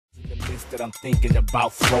buckets that I'm thinking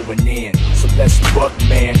about throwing in. So let's buck,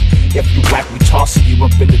 man. If you whack, we tossing you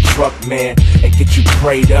up in the truck, man, and get you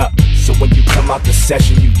prayed up. So when you come out the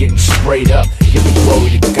session, you getting sprayed up. Giving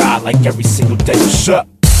glory to God like every single day. What's up?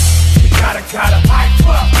 We gotta hype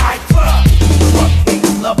up, hype up. Fuck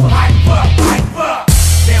kings, love hype up.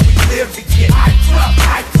 Then we live to get hype up,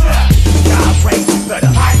 hype up. God reigns, you better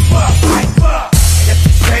hype up, hype up. And if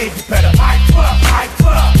you save, you better hype up, hype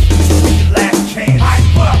up. This will be your last chance.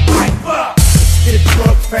 Hype up, hype up. Get a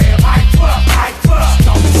drug fam, hype up, hype up.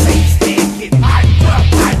 Stomping Satan's head, getting hype up,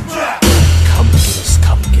 hype up. Come get us,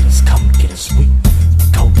 come get us, come get us, we.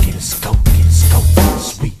 Go get us, go get us, go get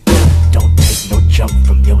us, we. Don't take no jump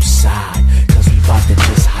from your side, cause we bout to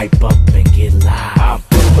just hype up and get live. I'm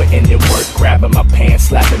putting in work, grabbing my pants,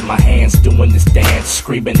 slapping my hands, doing this dance,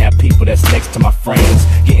 screaming at people that's next to my friends.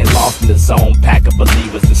 Getting lost in the zone, pack of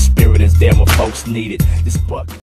believers, the spirit is there when folks need it. This buck